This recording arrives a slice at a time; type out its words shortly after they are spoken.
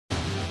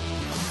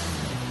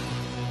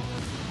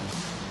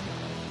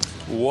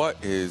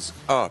What is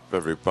up,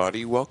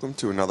 everybody? Welcome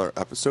to another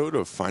episode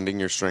of Finding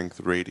Your Strength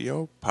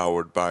Radio,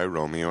 powered by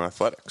Romeo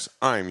Athletics.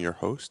 I'm your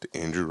host,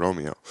 Andrew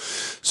Romeo.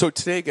 So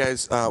today,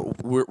 guys,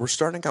 we're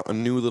starting out a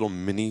new little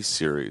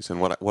mini-series, and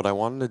what I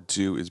wanted to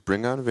do is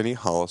bring on Vinny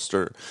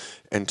Hollister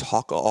and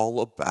talk all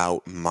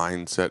about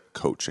mindset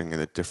coaching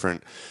and the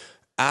different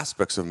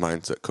aspects of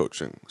mindset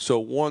coaching. So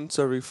once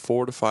every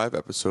 4 to 5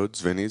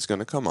 episodes, Vinny's going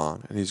to come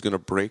on, and he's going to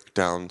break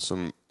down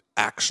some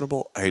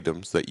actionable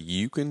items that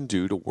you can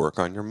do to work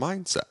on your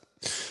mindset.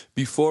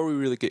 Before we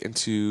really get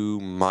into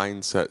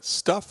mindset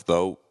stuff,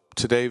 though,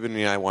 today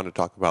Vinny and I want to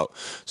talk about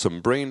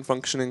some brain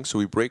functioning, so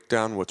we break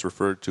down what's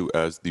referred to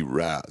as the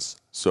RAS.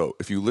 So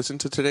if you listen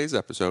to today's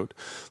episode,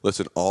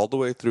 listen all the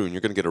way through, and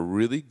you're going to get a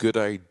really good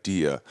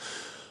idea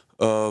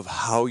of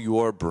how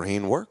your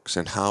brain works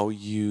and how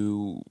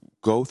you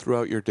go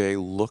throughout your day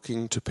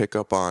looking to pick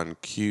up on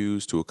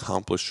cues to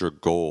accomplish your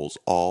goals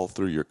all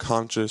through your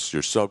conscious,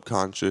 your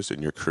subconscious,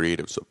 and your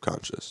creative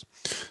subconscious.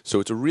 So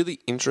it's a really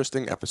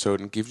interesting episode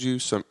and gives you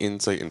some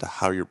insight into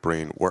how your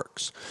brain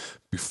works.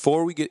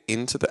 Before we get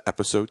into the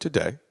episode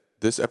today,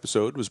 this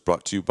episode was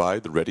brought to you by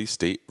the Ready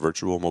State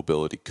Virtual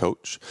Mobility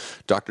Coach.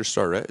 Dr.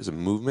 Starrett is a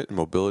movement and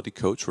mobility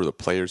coach for the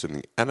players in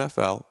the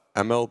NFL,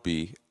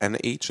 MLB,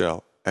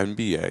 NHL,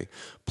 NBA,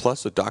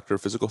 plus a doctor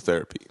of physical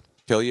therapy.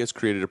 Kelly has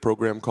created a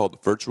program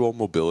called Virtual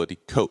Mobility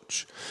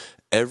Coach.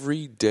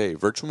 Every day,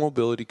 Virtual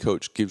Mobility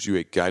Coach gives you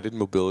a guided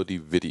mobility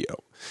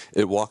video.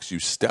 It walks you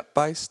step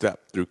by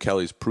step through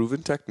Kelly's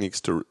proven techniques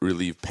to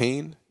relieve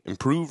pain,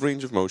 improve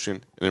range of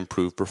motion, and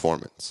improve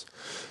performance.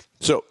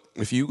 So,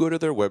 if you go to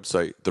their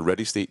website,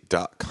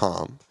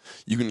 thereadystate.com,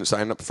 you can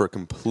sign up for a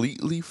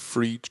completely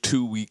free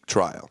 2-week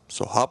trial.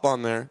 So hop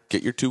on there,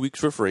 get your 2 weeks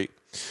for free.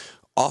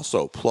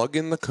 Also, plug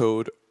in the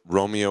code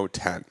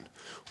Romeo10.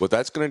 What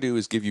that's going to do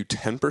is give you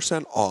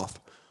 10% off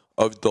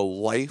of the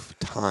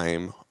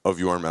lifetime of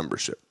your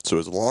membership. So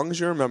as long as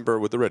you're a member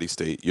with the Ready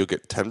State, you'll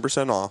get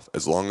 10% off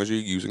as long as you're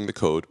using the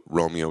code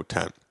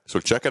Romeo10. So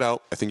check it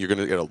out. I think you're going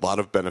to get a lot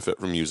of benefit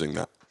from using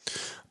that.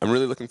 I'm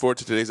really looking forward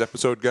to today's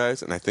episode,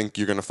 guys, and I think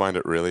you're going to find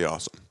it really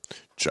awesome.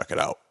 Check it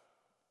out.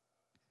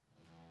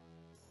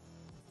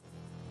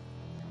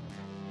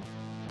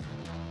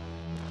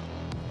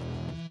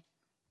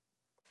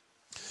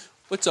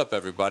 What's up,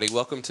 everybody?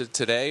 Welcome to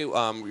today.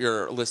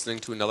 You're listening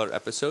to another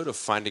episode of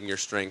Finding Your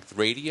Strength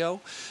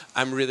Radio.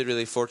 I'm really,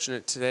 really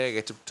fortunate today. I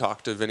get to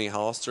talk to Vinny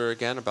Hollister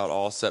again about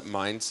All Set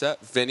Mindset.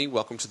 Vinny,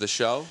 welcome to the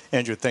show.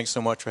 Andrew, thanks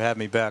so much for having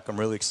me back. I'm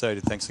really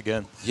excited. Thanks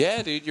again.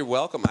 Yeah, dude, you're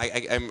welcome.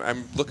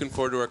 I'm looking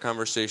forward to our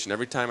conversation.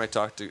 Every time I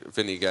talk to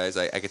Vinny, guys,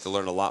 I get to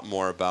learn a lot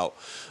more about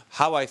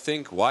how I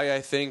think, why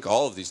I think,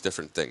 all of these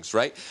different things,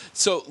 right?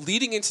 So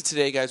leading into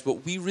today, guys,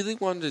 what we really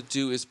wanted to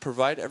do is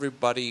provide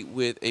everybody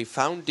with a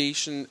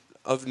foundation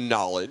of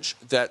knowledge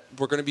that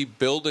we're going to be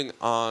building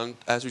on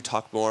as we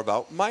talk more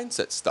about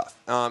mindset stuff.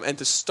 And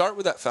to start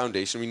with that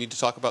foundation, we need to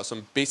talk about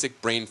some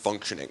basic brain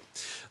functioning.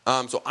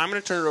 So I'm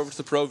going to turn it over to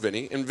the pro,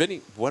 Vinny. And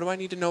Vinny, what do I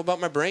need to know about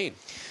my brain?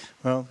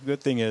 Well, the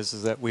good thing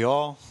is that we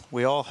all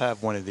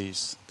have one of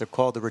these. They're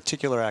called the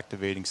reticular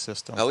activating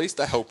system. At least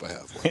I hope I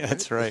have one. Yeah,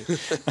 that's right.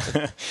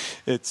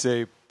 It's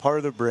a part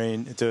of the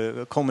brain. It's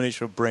a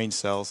culmination of brain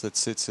cells that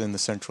sits in the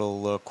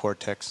central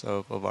cortex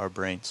of our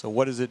brain. So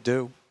what does it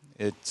do?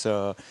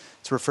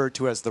 It's referred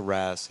to as the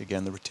RAS,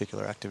 again, the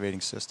reticular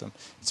activating system.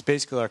 It's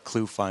basically our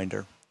clue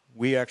finder.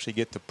 We actually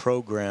get to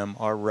program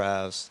our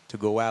RAS to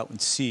go out and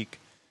seek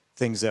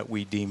things that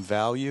we deem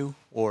value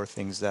or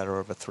things that are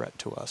of a threat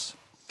to us.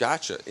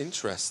 Gotcha.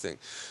 Interesting.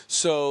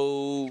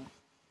 So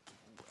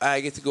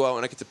I get to go out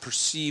and I get to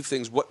perceive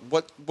things.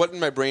 What in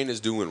my brain is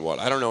doing what?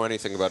 I don't know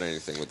anything about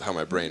anything with how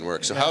my brain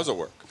works. So how does it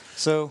work?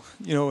 So,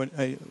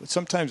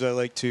 sometimes I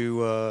like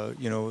to,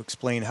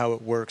 explain how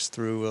it works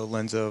through a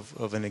lens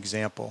of an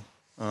example.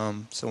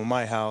 So in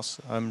my house,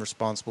 I'm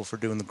responsible for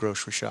doing the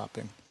grocery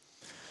shopping.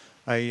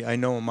 I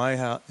know in my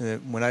house,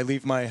 when I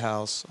leave my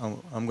house,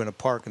 I'm going to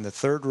park in the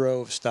third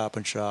row of Stop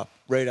and Shop,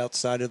 right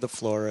outside of the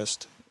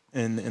florist,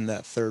 in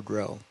that third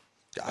row.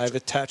 Gotcha. I've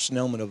attached an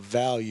element of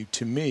value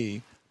to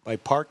me by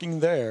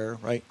parking there,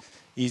 right?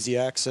 Easy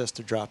access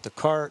to drop the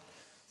cart.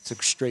 It's a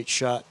straight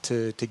shot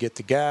to get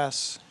the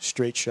gas,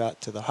 straight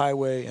shot to the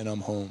highway, and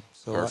I'm home.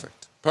 So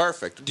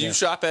Perfect. Do you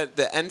shop at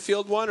the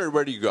Enfield one, or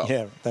where do you go?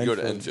 Yeah, you go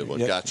to Enfield one.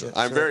 Yeah, gotcha. Yeah,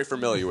 I'm very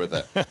familiar with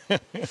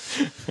that.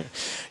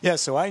 Yeah,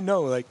 so I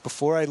know, like,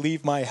 before I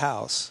leave my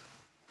house,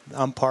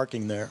 I'm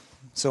parking there.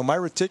 So my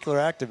reticular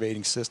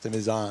activating system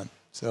is on.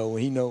 So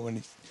when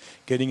he's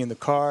getting in the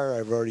car,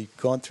 I've already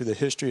gone through the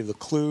history of the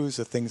clues,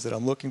 the things that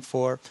I'm looking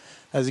for.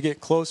 As I get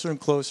closer and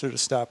closer to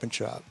Stop and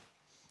Shop,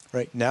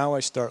 right now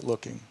I start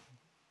looking.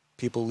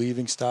 People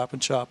leaving Stop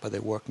and Shop, are they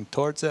working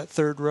towards that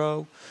third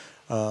row?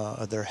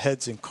 Are their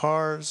heads in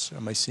cars?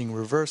 Am I seeing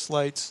reverse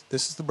lights?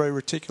 This is the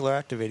reticular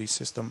activating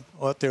system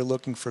out there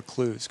looking for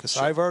clues, because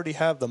I've already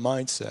have the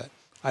mindset.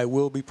 I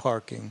will be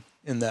parking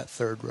in that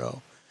third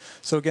row.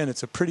 So again,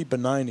 it's a pretty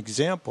benign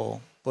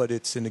example, but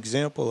it's an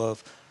example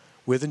of,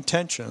 with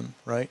intention,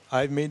 right?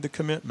 I've made the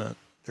commitment.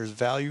 There's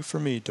value for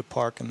me to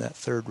park in that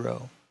third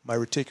row. my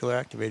reticular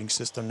activating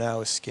system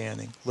now is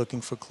scanning,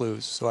 looking for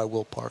clues, so I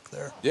will park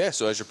there. Yeah,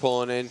 so as you're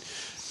pulling in,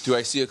 do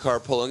I see a car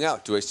pulling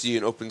out? Do I see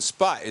an open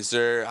spot? Is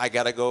there, I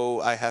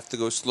have to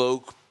go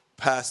slow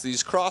past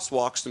these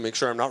crosswalks to make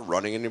sure I'm not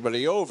running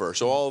anybody over.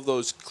 So all of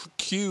those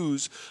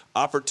cues,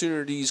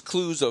 opportunities,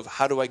 clues of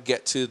how do I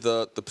get to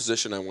the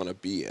position I want to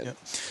be in. Yeah.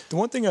 The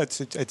one thing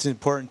that's it's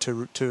important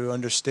to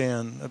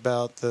understand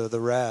about the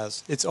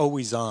RAS, it's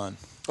always on.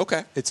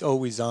 Okay. It's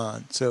always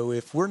on. So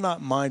if we're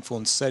not mindful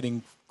in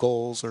setting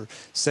goals or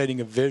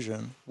setting a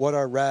vision, what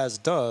our RAS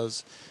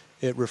does,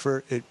 it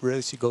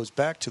really goes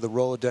back to the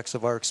Rolodex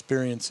of our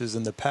experiences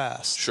in the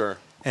past. Sure.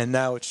 And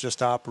now it's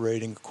just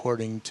operating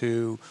according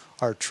to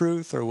our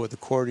truth or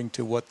according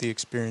to what the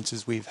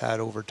experiences we've had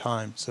over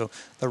time. So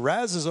the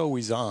RAS is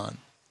always on.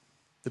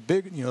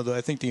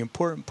 I think the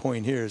important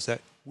point here is that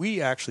we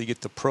actually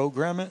get to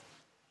program it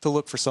to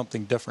look for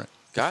something different.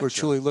 Gotcha. If we're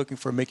truly looking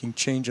for making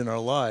change in our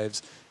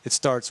lives, it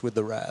starts with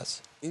the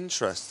RAS.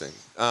 Interesting.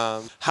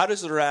 How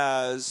does the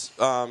RAS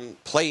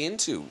play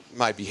into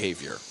my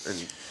behavior?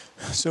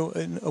 So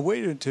a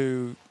way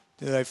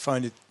that I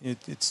find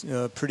it's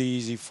pretty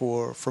easy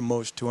for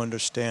most to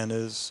understand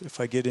is if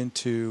I get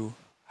into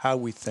how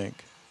we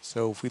think.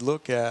 So if we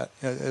look at,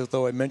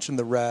 although I mentioned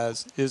the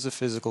RAS is a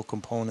physical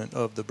component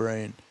of the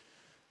brain,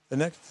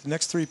 the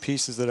next three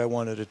pieces that I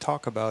wanted to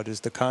talk about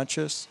is the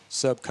conscious,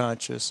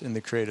 subconscious, and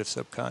the creative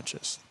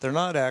subconscious. They're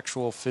not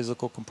actual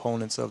physical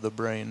components of the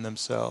brain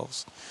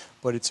themselves,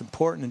 but it's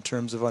important in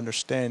terms of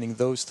understanding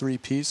those three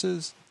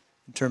pieces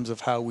in terms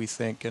of how we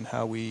think and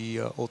how we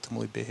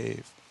ultimately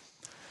behave.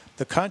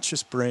 The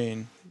conscious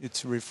brain,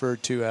 it's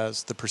referred to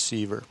as the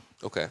perceiver.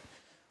 Okay.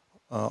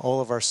 All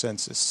of our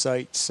senses,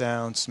 sight,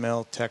 sound,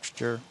 smell,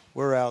 texture,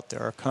 we're out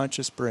there. Our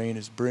conscious brain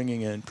is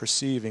bringing in,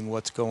 perceiving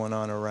what's going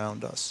on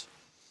around us.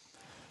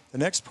 The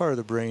next part of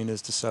the brain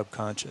is the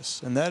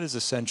subconscious, and that is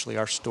essentially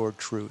our stored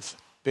truth.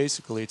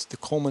 Basically, it's the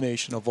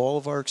culmination of all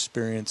of our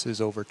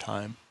experiences over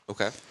time.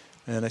 Okay.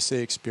 And I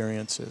say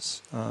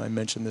experiences. I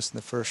mentioned this in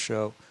the first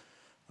show.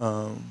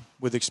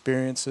 With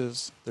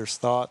experiences, there's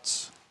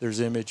thoughts, there's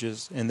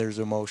images, and there's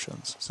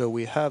emotions. So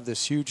we have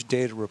this huge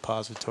data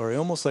repository,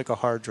 almost like a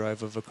hard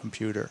drive of a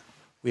computer.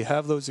 We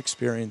have those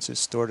experiences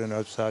stored in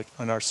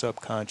our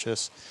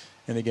subconscious,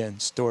 and again,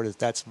 stored as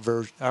that's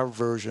our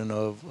version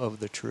of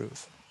the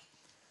truth.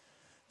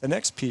 The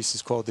next piece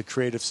is called the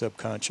creative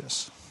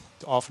subconscious,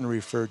 often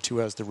referred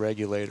to as the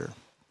regulator.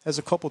 It has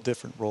a couple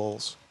different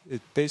roles.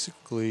 It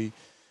basically,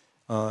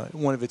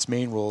 one of its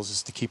main roles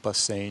is to keep us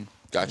sane.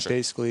 Gotcha.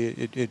 Basically,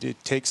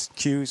 it takes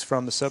cues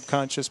from the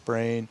subconscious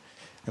brain.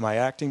 Am I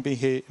acting,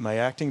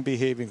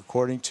 behaving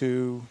according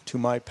to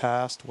my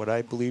past, what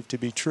I believe to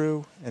be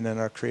true? And then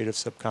our creative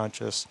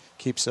subconscious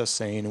keeps us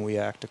sane and we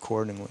act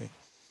accordingly.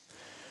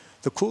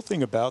 The cool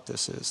thing about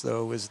this is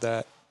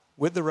that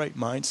with the right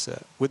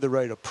mindset, with the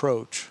right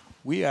approach,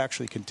 we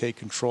actually can take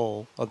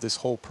control of this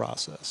whole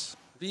process.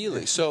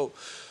 Really? So,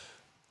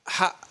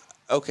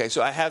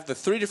 so I have the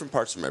three different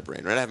parts of my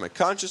brain, right? I have my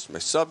conscious, my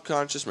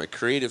subconscious, my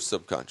creative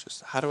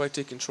subconscious. How do I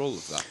take control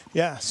of that?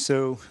 Yeah,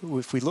 so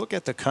if we look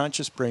at the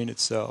conscious brain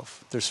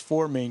itself, there's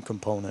four main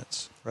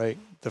components, right?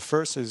 The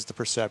first is the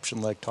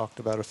perception, like talked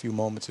about a few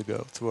moments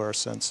ago, through our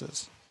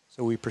senses.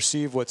 So we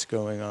perceive what's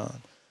going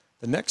on.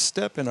 The next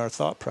step in our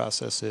thought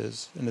process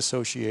is an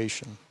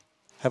association.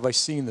 Have I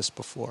seen this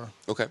before?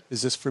 Okay.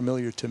 Is this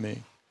familiar to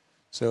me?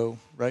 So,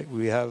 right,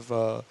 we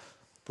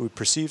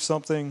perceive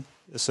something,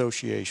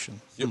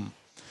 association. Yep.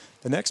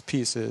 The next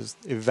piece is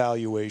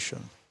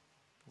evaluation.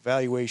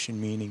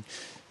 Evaluation meaning,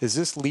 is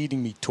this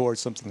leading me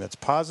towards something that's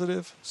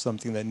positive,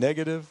 something that's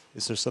negative?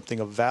 Is there something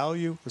of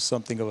value or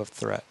something of a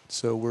threat?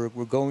 So we're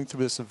going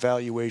through this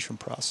evaluation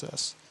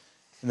process.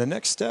 And the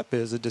next step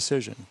is a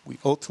decision. We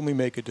ultimately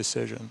make a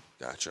decision.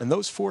 Gotcha. And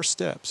those four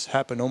steps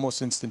happen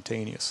almost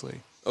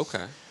instantaneously.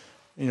 Okay.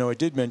 I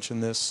did mention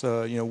this.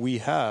 We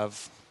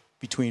have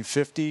between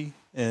 50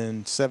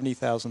 and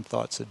 70,000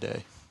 thoughts a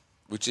day.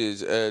 Which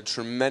is a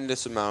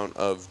tremendous amount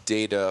of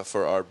data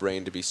for our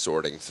brain to be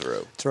sorting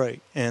through. That's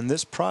right. And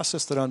this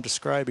process that I'm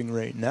describing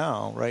right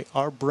now, right,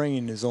 our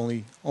brain is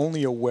only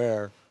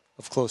aware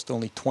of close to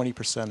only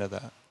 20% of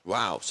that.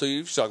 Wow. So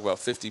you talk about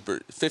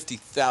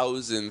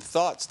 50,000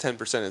 thoughts,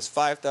 10% is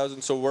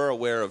 5,000, so we're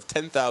aware of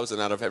 10,000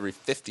 out of every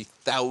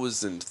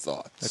 50,000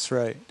 thoughts. That's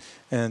right.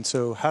 And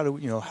so how do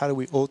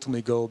we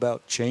ultimately go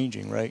about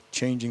changing, right?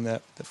 Changing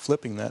that,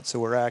 flipping that, so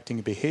we're acting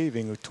and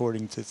behaving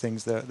according to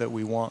things that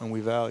we want and we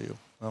value.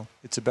 Well,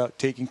 it's about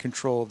taking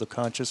control of the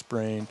conscious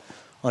brain,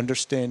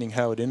 understanding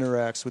how it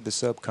interacts with the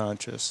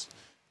subconscious,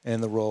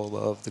 and the role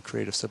of the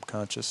creative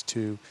subconscious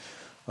to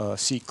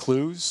seek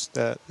clues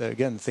that,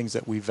 again, things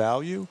that we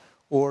value,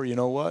 or,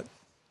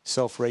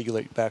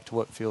 self-regulate back to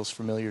what feels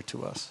familiar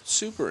to us.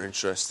 Super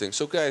interesting.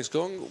 So, guys,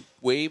 going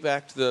way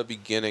back to the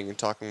beginning and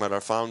talking about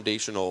our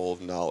foundational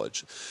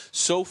knowledge.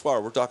 So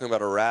far, we're talking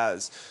about a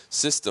RAS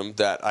system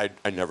that I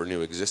never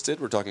knew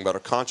existed. We're talking about our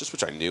conscious,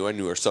 which I knew. I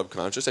knew our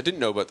subconscious. I didn't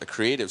know about the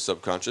creative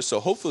subconscious.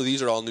 So hopefully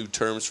these are all new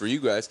terms for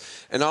you guys.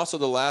 And also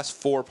the last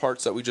four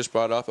parts that we just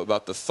brought up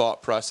about the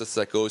thought process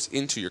that goes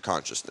into your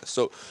consciousness.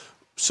 So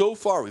so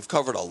far we've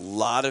covered a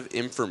lot of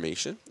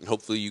information, and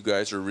hopefully you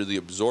guys are really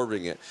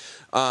absorbing it.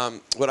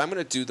 What I'm going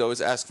to do, though,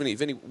 is ask Vinny.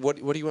 Vinny, what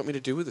do you want me to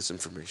do with this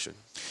information?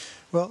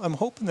 Well, I'm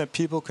hoping that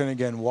people can,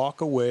 again,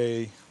 walk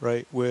away,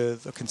 right,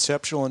 with a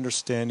conceptual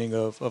understanding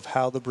of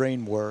how the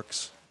brain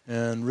works,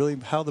 and really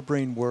how the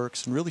brain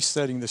works, and really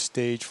setting the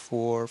stage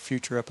for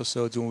future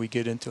episodes when we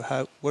get into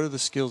what are the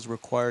skills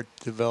required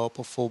to develop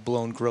a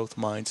full-blown growth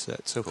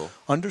mindset. So cool.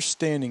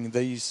 Understanding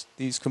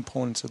these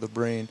components of the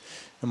brain,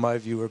 in my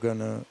view, are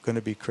going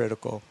to be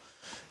critical.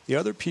 The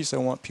other piece I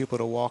want people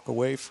to walk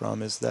away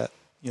from is that,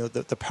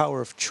 the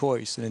power of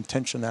choice and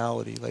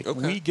intentionality. Like,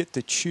 we get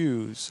to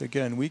choose,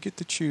 again, we get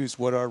to choose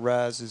what our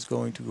RAS is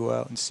going to go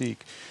out and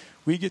seek.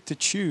 We get to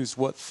choose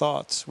what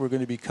thoughts we're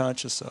going to be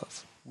conscious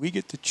of. We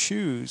get to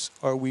choose,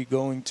 are we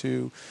going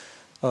to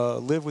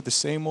live with the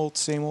same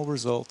old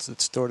results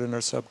that's stored in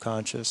our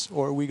subconscious,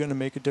 or are we going to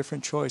make a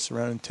different choice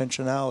around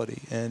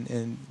intentionality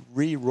and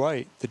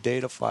rewrite the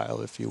data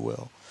file, if you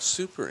will?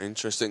 Super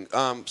interesting.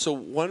 So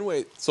one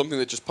way, something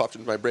that just popped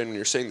into my brain when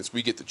you're saying this,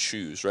 we get to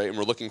choose, right? And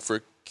we're looking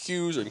for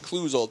cues and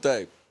clues all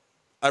day.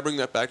 I bring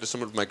that back to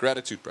some of my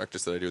gratitude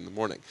practice that I do in the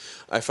morning.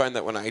 I find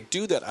that when I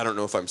do that, I don't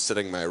know if I'm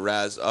setting my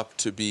RAS up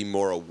to be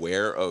more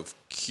aware of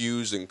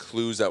cues and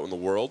clues out in the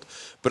world,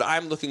 but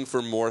I'm looking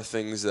for more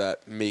things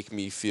that make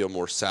me feel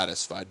more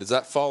satisfied. Does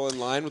that fall in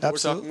line with what we're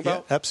talking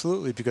about? Yeah,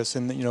 absolutely, because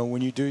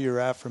when you do your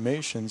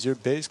affirmations, you're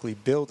basically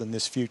building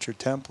this future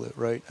template,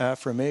 right?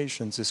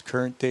 Affirmations is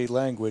current day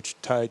language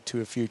tied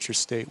to a future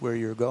state where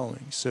you're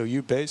going. So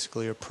you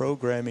basically are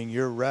programming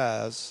your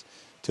RAS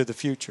to the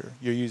future.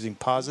 You're using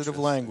positive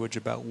language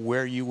about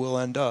where you will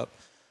end up.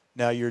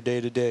 Now your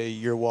day-to-day,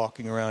 you're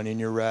walking around and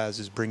your RAS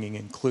is bringing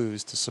in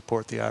clues to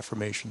support the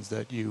affirmations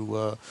that you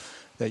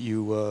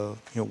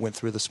went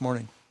through this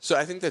morning. So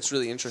I think that's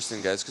really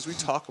interesting, guys, because we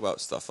talk about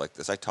stuff like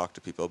this. I talk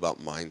to people about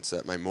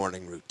mindset, my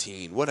morning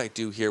routine, what I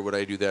do here, what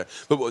I do there.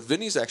 But what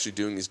Vinny's actually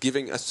doing is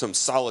giving us some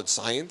solid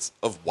science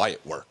of why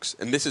it works.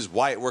 And this is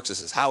why it works,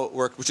 this is how it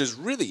works, which is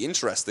really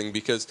interesting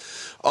because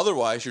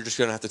otherwise you're just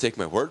going to have to take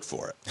my word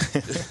for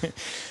it.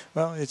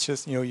 Well, it's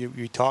just,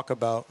 you talk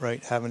about,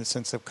 right, having a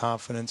sense of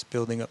confidence,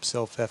 building up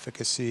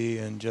self-efficacy,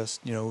 and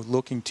just,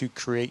 looking to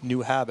create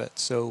new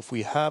habits. So if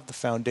we have the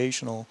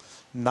foundational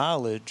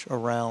knowledge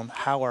around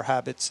how our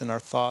habits and our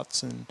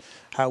thoughts and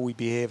how we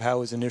behave, how it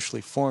was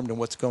initially formed and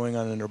what's going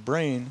on in our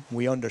brain,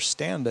 we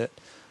understand it.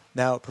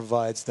 Now it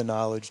provides the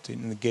knowledge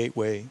and the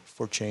gateway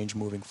for change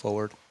moving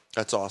forward.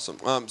 That's awesome.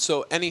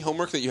 So any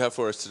homework that you have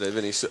for us today,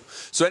 Vinny? So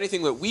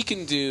anything that we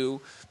can do,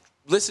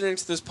 listening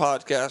to this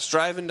podcast,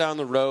 driving down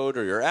the road,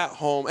 or you're at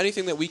home,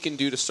 anything that we can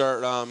do to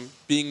start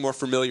being more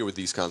familiar with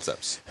these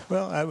concepts?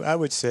 Well, I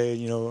would say,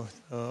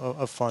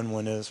 a fun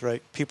one is,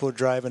 right, people are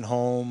driving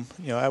home.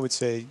 I would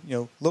say,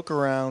 look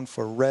around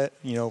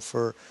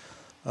for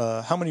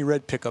how many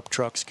red pickup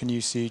trucks can you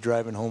see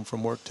driving home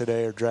from work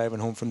today or driving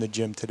home from the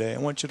gym today? I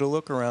want you to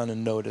look around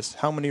and notice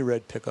how many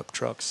red pickup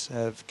trucks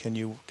can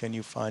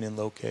you find and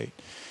locate.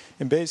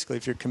 And basically,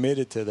 if you're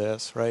committed to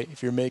this, right,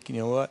 if you're making,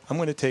 I'm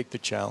going to take the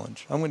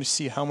challenge. I'm going to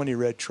see how many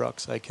red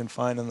trucks I can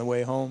find on the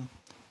way home.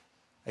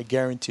 I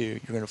guarantee you're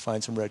going to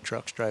find some red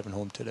trucks driving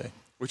home today.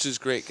 Which is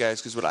great,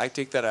 guys, because what I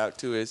take that out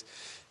to is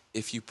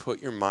if you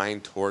put your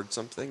mind towards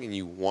something and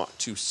you want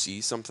to see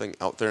something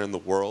out there in the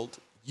world,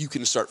 you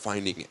can start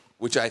finding it,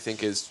 which I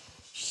think is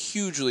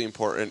hugely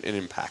important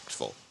and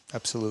impactful.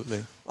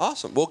 Absolutely.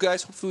 Awesome. Well,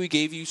 guys, hopefully we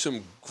gave you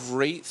some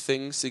great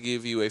things to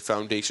give you a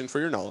foundation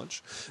for your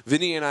knowledge.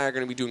 Vinny and I are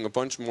going to be doing a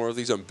bunch more of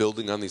these on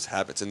building on these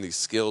habits and these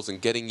skills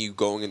and getting you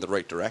going in the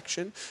right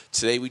direction.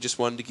 Today, we just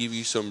wanted to give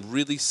you some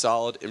really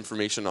solid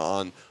information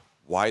on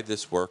why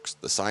this works,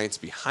 the science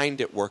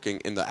behind it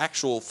working, and the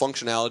actual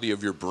functionality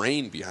of your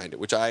brain behind it,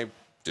 which I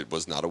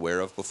was not aware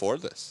of before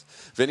this.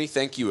 Vinny,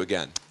 thank you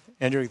again.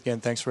 Andrew,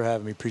 again, thanks for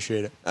having me.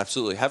 Appreciate it.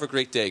 Absolutely. Have a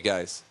great day,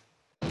 guys.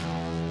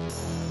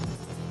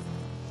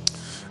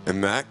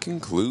 And that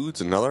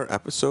concludes another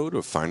episode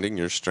of Finding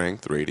Your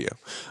Strength Radio.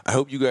 I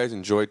hope you guys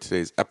enjoyed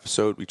today's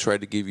episode. We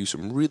tried to give you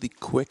some really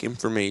quick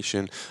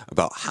information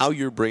about how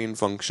your brain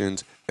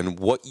functions and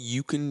what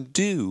you can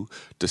do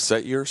to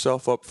set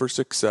yourself up for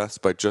success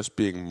by just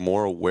being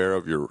more aware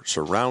of your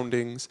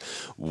surroundings,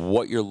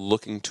 what you're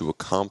looking to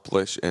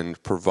accomplish,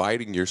 and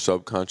providing your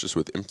subconscious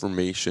with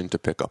information to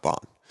pick up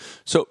on.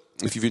 So,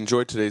 if you've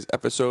enjoyed today's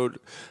episode,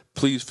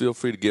 please feel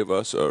free to give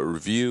us a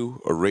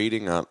review, a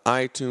rating on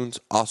iTunes.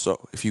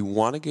 Also, if you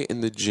want to get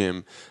in the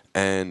gym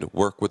and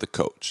work with a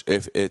coach,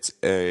 if it's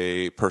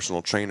a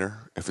personal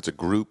trainer, if it's a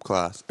group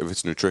class, if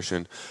it's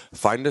nutrition,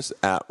 find us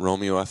at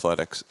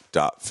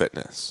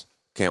romeoathletics.fitness.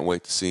 Can't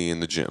wait to see you in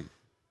the gym.